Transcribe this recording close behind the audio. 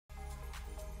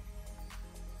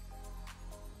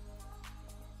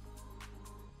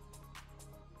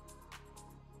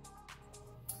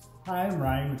Hi, I'm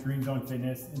Ryan with Green Zone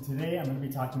Fitness, and today I'm going to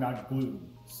be talking about gluten.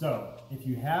 So, if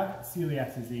you have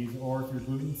celiac disease or if you're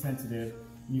gluten sensitive,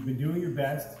 and you've been doing your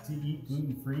best to eat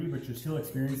gluten-free, but you're still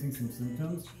experiencing some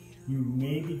symptoms, you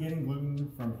may be getting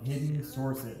gluten from hidden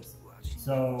sources.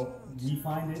 So, we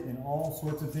find it in all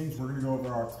sorts of things. We're going to go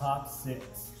over our top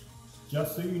 6.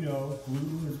 Just so you know,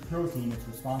 gluten is a protein. It's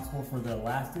responsible for the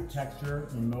elastic texture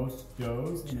in most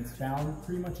doughs, and it's found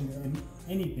pretty much in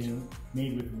anything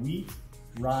made with wheat,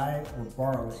 rye, or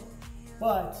barley.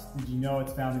 But did you know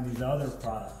it's found in these other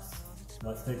products?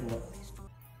 Let's take a look.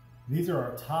 These are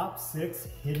our top 6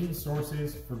 hidden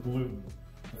sources for gluten.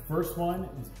 The first one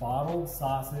is bottled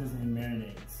sauces and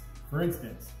marinades. For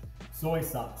instance, soy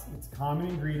sauce. It's a common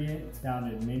ingredient. It's found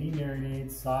in many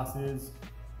marinades, sauces,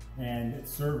 and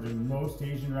it's served in most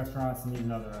Asian restaurants and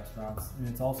even other restaurants, and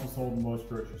it's also sold in most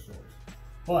grocery stores.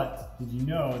 But did you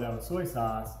know that with soy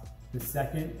sauce, the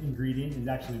second ingredient is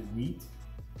actually wheat?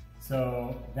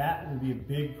 So that will be a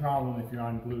big problem if you're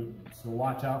on gluten. So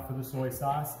watch out for the soy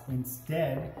sauce.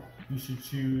 Instead, you should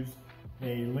choose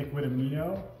a liquid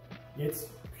amino. It's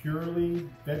purely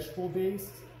vegetable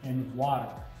based and water.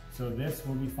 So this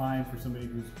will be fine for somebody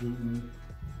who's gluten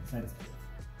sensitive.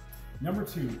 Number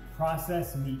 2,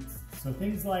 processed meats. So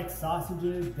things like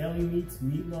sausages, deli meats,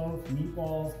 meatloaf,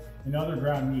 meatballs, and other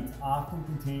ground meats often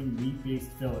contain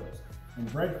meat-based fillers.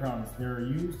 And breadcrumbs, they're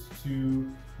used to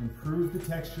improve the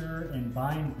texture and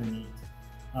bind the meat.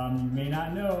 You may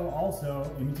not know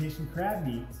also imitation crab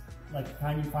meats, like the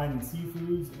kind you find in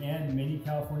seafoods and many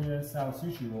California-style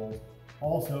sushi rolls,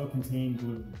 also contain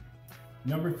gluten.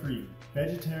 Number 3,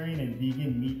 vegetarian and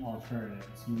vegan meat alternatives.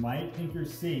 You might think you're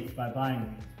safe by buying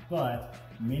these, but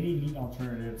many meat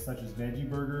alternatives such as veggie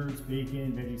burgers,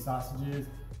 bacon, veggie sausages,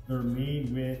 they're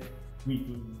made with wheat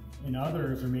gluten. And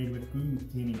others are made with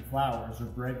gluten-containing flours or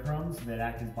breadcrumbs that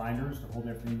act as binders to hold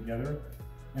everything together.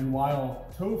 And while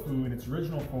tofu in its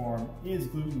original form is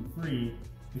gluten-free,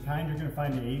 the kind you're going to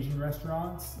find in Asian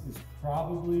restaurants is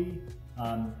probably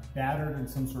battered in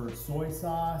some sort of soy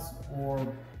sauce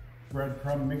or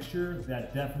breadcrumb mixture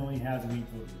that definitely has wheat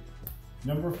gluten.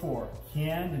 Number 4,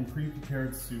 canned and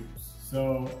pre-prepared soups.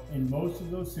 So in most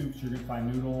of those soups, you're going to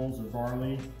find noodles or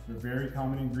barley. They're very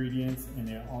common ingredients and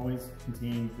they always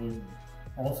contain gluten.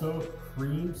 Also,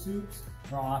 cream soups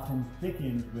are often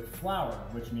thickened with flour,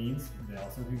 which means they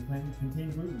also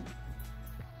contain gluten.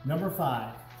 Number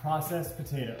 5, processed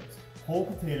potatoes. Whole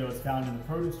potatoes found in the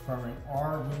produce department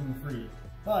are gluten-free,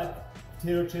 but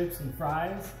potato chips and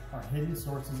fries are hidden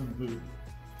sources of gluten.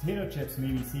 Potato chips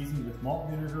may be seasoned with malt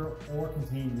vinegar or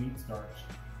contain wheat starch.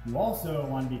 You also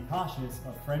want to be cautious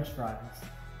of French fries.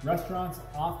 Restaurants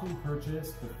often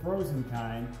purchase the frozen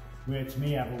kind, which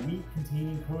may have a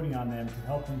wheat-containing coating on them to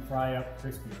help them fry up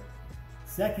crispier.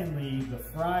 Secondly, the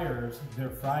fryers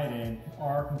they're fried in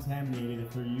are contaminated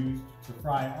if they're used to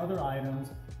fry other items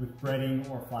with breading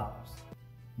or flours.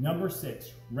 Number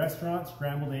 6, restaurant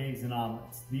scrambled eggs and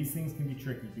omelets. These things can be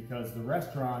tricky because the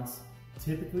restaurants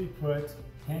typically put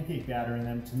pancake batter in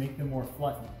them to make them more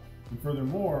fluffy. And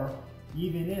furthermore,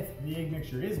 even if the egg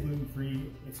mixture is gluten-free,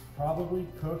 it's probably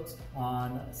cooked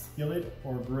on a skillet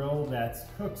or grill that's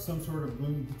cooked some sort of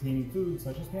gluten-containing food,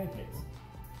 such as pancakes.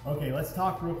 Okay, let's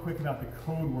talk real quick about the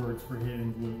code words for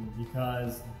hidden gluten,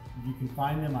 because you can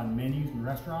find them on menus in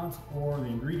restaurants or the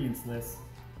ingredients lists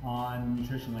on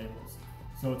nutrition labels.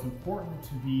 So it's important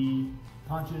to be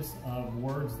conscious of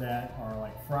words that are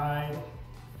like fried,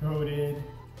 coated,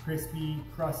 crispy,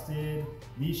 crusted.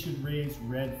 These should raise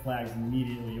red flags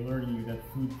immediately, alerting you that the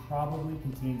food probably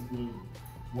contains gluten.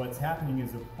 What's happening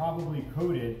is they're probably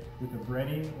coated with a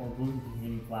breading or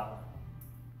gluten-containing flour.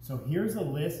 So here's a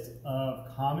list of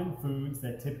common foods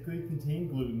that typically contain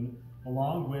gluten,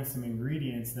 along with some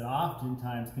ingredients that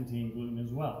oftentimes contain gluten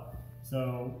as well.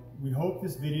 So we hope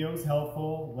this video is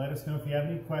helpful. Let us know if you have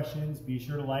any questions. Be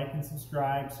sure to like and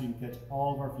subscribe so you can catch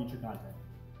all of our future content.